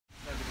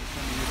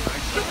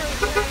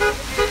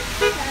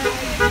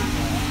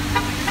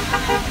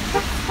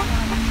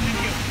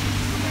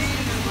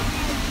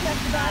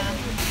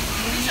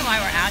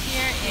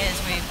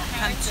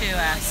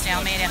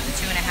stalemate after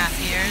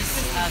 2.5 years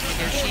of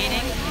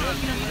negotiating.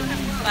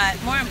 But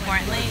more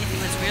importantly, if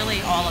it was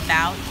really all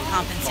about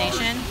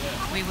compensation,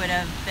 we would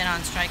have been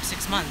on strike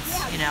 6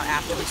 months,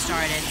 after we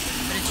started.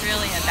 But it's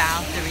really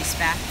about the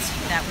respect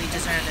that we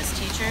deserve as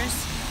teachers.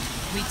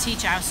 We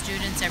teach our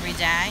students every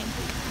day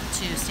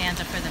to stand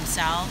up for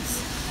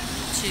themselves,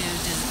 to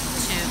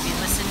be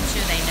listened to.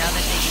 They know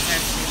that they deserve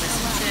to be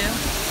listened to,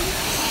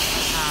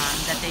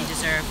 that they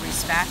deserve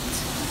respect.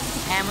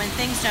 And when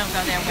things don't go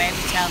their way,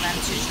 we tell them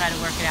to try to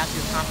work it out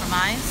through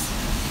compromise.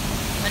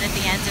 But at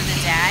the end of the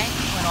day,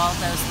 when all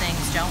of those things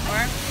don't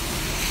work,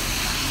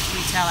 we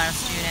tell our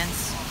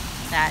students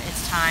that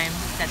it's time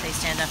that they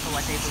stand up for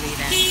what they believe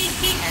in.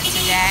 And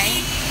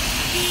today,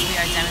 we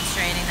are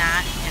demonstrating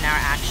that in our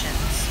actions.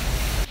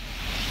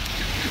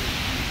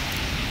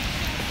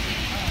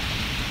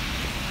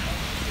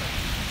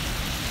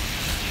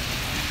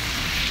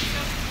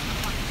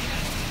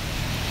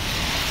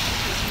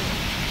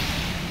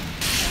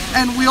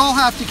 And we all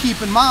have to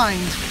keep in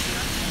mind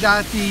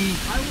that the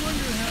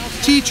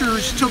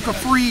teachers took a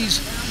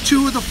freeze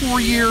 2 of the 4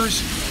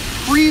 years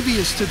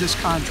previous to this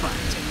contract.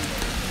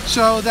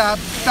 So that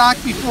back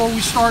before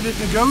we started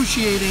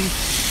negotiating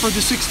for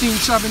the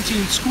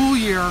 16-17 school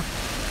year,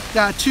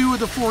 that 2 of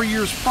the 4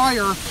 years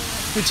prior,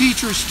 the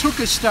teachers took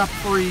a step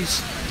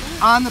freeze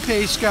on the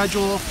pay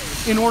schedule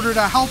in order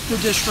to help the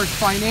district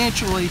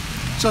financially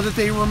so that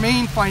they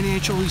remain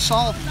financially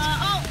solvent.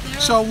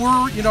 So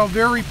we're,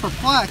 very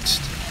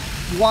perplexed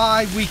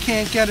why we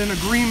can't get an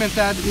agreement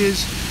that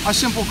is a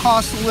simple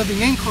cost of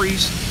living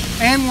increase,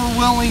 and we're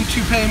willing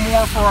to pay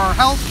more for our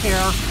health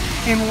care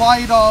in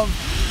light of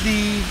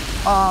the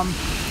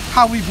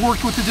how we've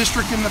worked with the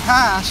district in the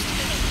past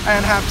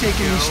and have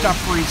taken these step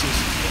freezes.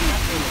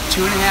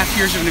 2.5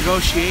 years of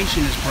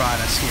negotiation has brought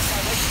us here.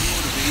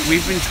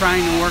 We've been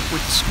trying to work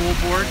with the school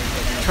board,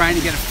 trying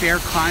to get a fair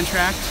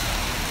contract.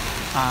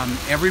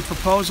 Every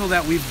proposal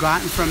that we've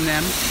gotten from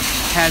them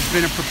has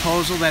been a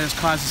proposal that has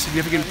caused a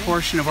significant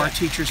portion of our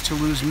teachers to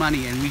lose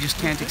money, and we just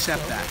can't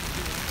accept that.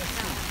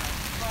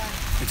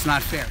 It's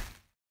not fair.